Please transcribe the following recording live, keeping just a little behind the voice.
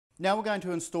Now we're going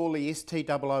to install the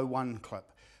ST001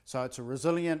 clip. So it's a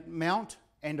resilient mount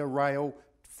and a rail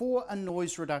for a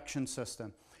noise reduction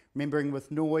system. Remembering with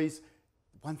noise,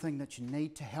 one thing that you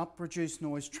need to help reduce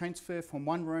noise transfer from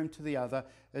one room to the other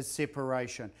is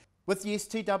separation. With the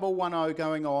ST010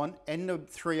 going on and the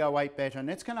 308 batten,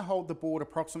 it's going to hold the board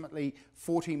approximately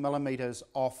 40 millimeters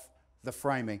off the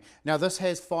framing. Now this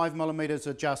has 5 millimeters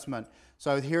adjustment.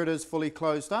 So here it is fully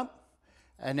closed up,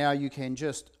 and now you can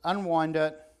just unwind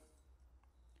it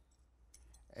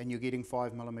and you're getting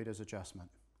 5 millimeters adjustment.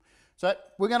 So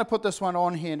we're going to put this one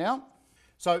on here now.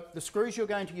 So the screws you're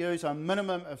going to use are a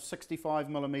minimum of 65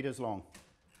 millimeters long.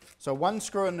 So one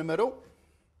screw in the middle.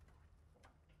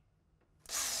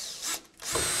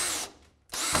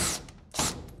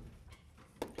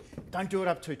 Don't do it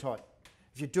up too tight.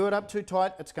 If you do it up too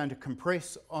tight, it's going to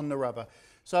compress on the rubber.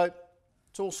 So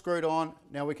it's all screwed on.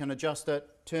 Now we can adjust it,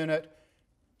 turn it.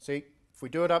 See, if we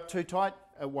do it up too tight,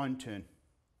 it won't turn.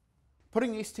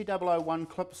 Putting ST001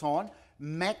 clips on,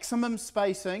 maximum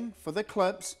spacing for the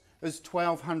clips is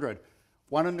 1200.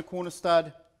 One in the corner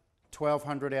stud,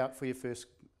 1200 out for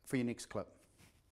your next clip.